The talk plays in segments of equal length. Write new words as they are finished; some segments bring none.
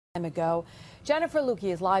Ago. Jennifer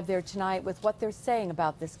Lukey is live there tonight with what they're saying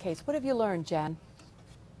about this case. What have you learned, Jen?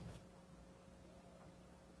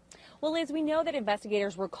 Well, Liz, we know that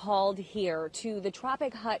investigators were called here to the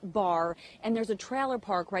Tropic Hut bar, and there's a trailer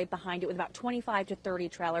park right behind it with about 25 to 30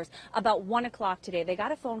 trailers. About 1 o'clock today, they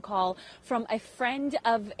got a phone call from a friend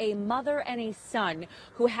of a mother and a son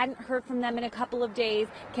who hadn't heard from them in a couple of days,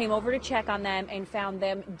 came over to check on them and found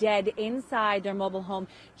them dead inside their mobile home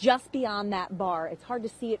just beyond that bar. It's hard to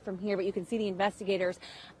see it from here, but you can see the investigators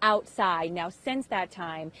outside. Now, since that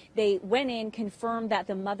time, they went in, confirmed that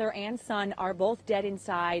the mother and son are both dead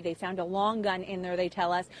inside. They found a long gun in there, they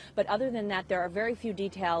tell us, but other than that, there are very few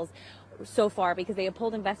details so far because they have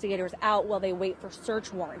pulled investigators out while they wait for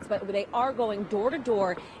search warrants. But they are going door to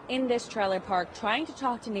door in this trailer park, trying to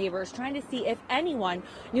talk to neighbors, trying to see if anyone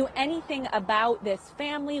knew anything about this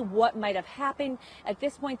family, what might have happened. At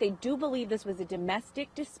this point, they do believe this was a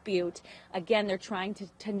domestic dispute. Again, they're trying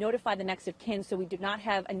to notify the next of kin, so we do not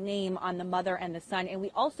have a name on the mother and the son, and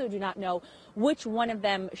we also do not know which one of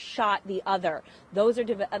them shot the other. Those are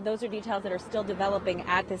details that are still developing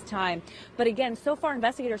at this time. But again, so far,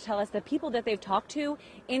 investigators tell us that people that they've talked to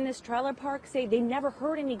in this trailer park say they never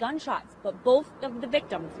heard any gunshots, but both of the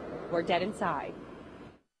victims were dead inside.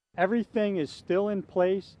 Everything is still in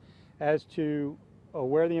place as to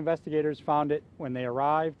where the investigators found it when they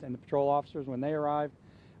arrived and the patrol officers when they arrived.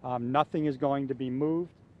 Nothing is going to be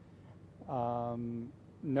moved. No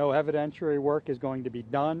evidentiary work is going to be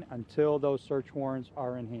done until those search warrants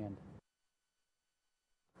are in hand.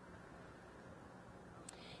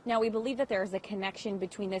 Now, we believe that there is a connection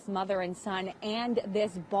between this mother and son and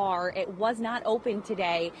this bar. It was not open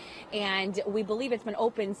today, and we believe it's been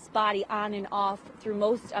open spotty on and off through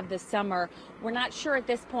most of the summer. We're not sure at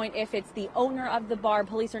this point if it's the owner of the bar.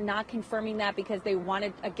 Police are not confirming that because they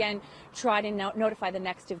wanted, again, try to notify the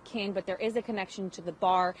next of kin, but there is a connection to the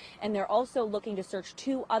bar, and they're also looking to search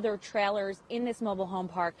 2 other trailers in this mobile home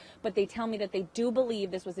park, but they tell me that they do believe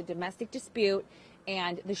this was a domestic dispute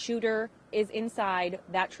and the shooter is inside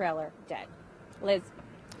that trailer dead. Liz.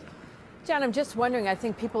 John, I'm just wondering, I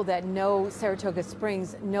think people that know Saratoga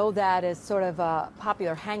Springs know that as sort of a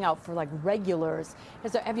popular hangout for like regulars.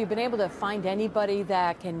 Have you been able to find anybody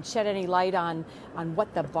that can shed any light on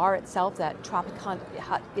what the bar itself, that Tropic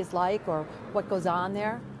Hut, is like, or what goes on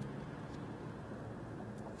there?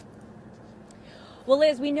 Well,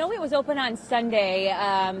 Liz, we know it was open on Sunday.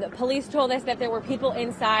 The police told us that there were people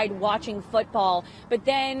inside watching football, but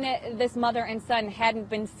then this mother and son hadn't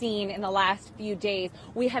been seen in the last few days.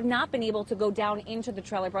 We have not been able to go down into the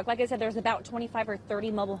trailer park. Like I said, there's about 25 or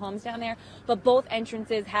 30 mobile homes down there, but both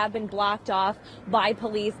entrances have been blocked off by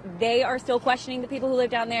police. They are still questioning the people who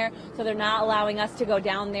live down there, so they're not allowing us to go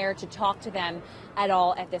down there to talk to them at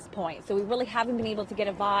all at this point. So we really haven't been able to get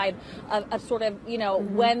a vibe of sort of, you know,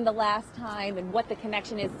 when the last time and what the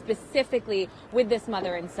connection is specifically with this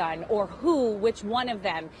mother and son, or which one of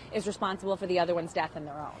them is responsible for the other one's death and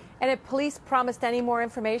their own. And have police promised any more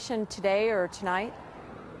information today or tonight?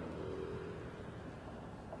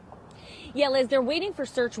 Yeah, Liz, they're waiting for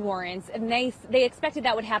search warrants, and they expected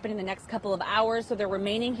that would happen in the next couple of hours, so they're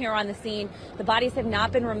remaining here on the scene. The bodies have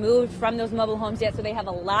not been removed from those mobile homes yet, so they have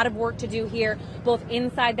a lot of work to do here, both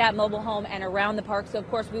inside that mobile home and around the park. So, of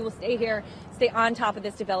course, we will stay here, stay on top of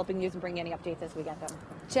this developing news, and bring any updates as we get them.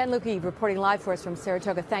 Jen Lukey reporting live for us from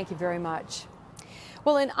Saratoga. Thank you very much.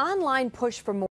 Well, an online push for more